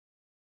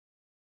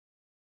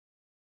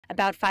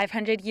About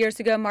 500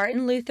 years ago,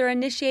 Martin Luther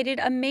initiated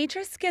a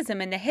major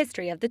schism in the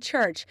history of the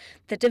Church,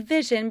 the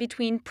division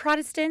between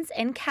Protestants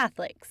and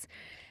Catholics.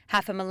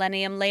 Half a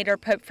millennium later,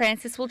 Pope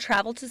Francis will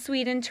travel to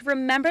Sweden to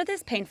remember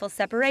this painful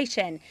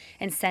separation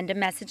and send a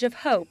message of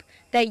hope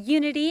that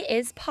unity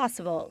is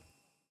possible.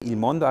 I think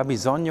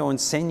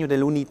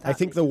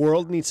the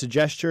world needs a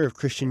gesture of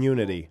Christian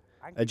unity,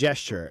 a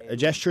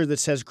gesture that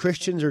says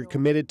Christians are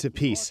committed to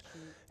peace.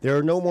 There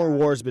are no more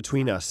wars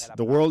between us.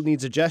 The world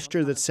needs a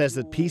gesture that says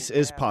that peace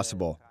is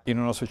possible. In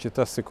a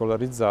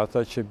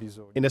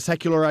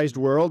secularized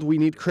world, we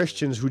need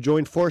Christians who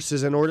join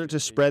forces in order to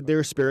spread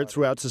their spirit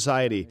throughout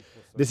society.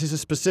 This is a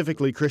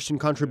specifically Christian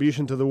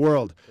contribution to the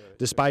world,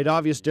 despite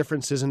obvious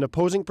differences and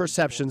opposing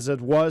perceptions that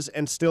was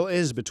and still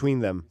is between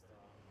them.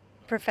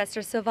 Professor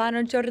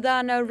Silvano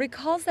Giordano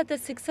recalls that the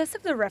success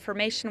of the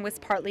Reformation was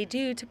partly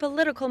due to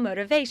political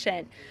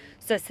motivation.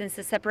 So since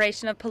the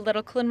separation of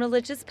political and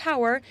religious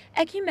power,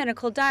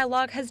 ecumenical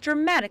dialogue has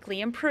dramatically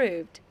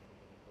improved.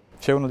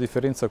 C'è una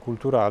differenza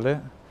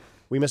culturale.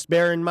 We must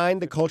bear in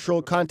mind the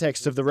cultural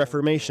context of the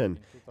Reformation.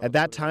 At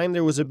that time,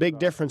 there was a big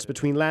difference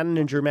between Latin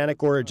and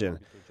Germanic origin.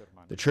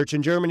 The Church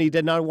in Germany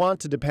did not want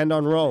to depend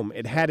on Rome.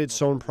 It had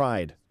its own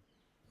pride.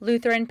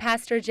 Lutheran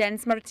pastor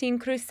Jens Martin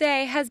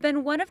Kruse has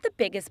been one of the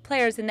biggest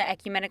players in the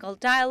ecumenical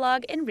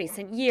dialogue in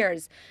recent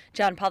years.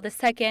 John Paul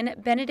II,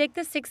 Benedict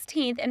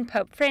XVI, and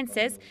Pope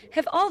Francis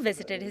have all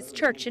visited his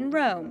church in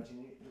Rome.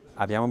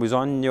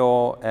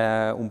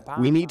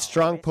 We need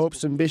strong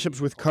popes and bishops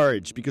with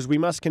courage because we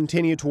must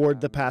continue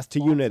toward the path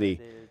to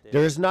unity.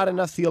 There is not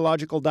enough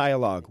theological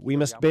dialogue. We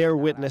must bear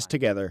witness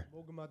together.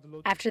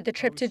 After the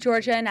trip to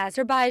Georgia and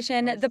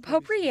Azerbaijan, the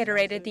Pope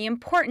reiterated the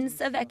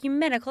importance of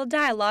ecumenical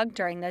dialogue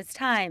during those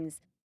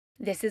times.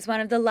 This is one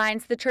of the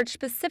lines the Church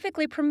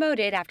specifically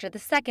promoted after the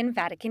Second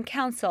Vatican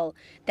Council,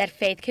 that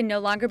faith can no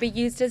longer be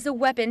used as a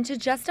weapon to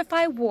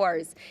justify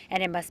wars,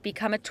 and it must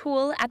become a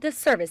tool at the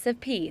service of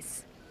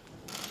peace.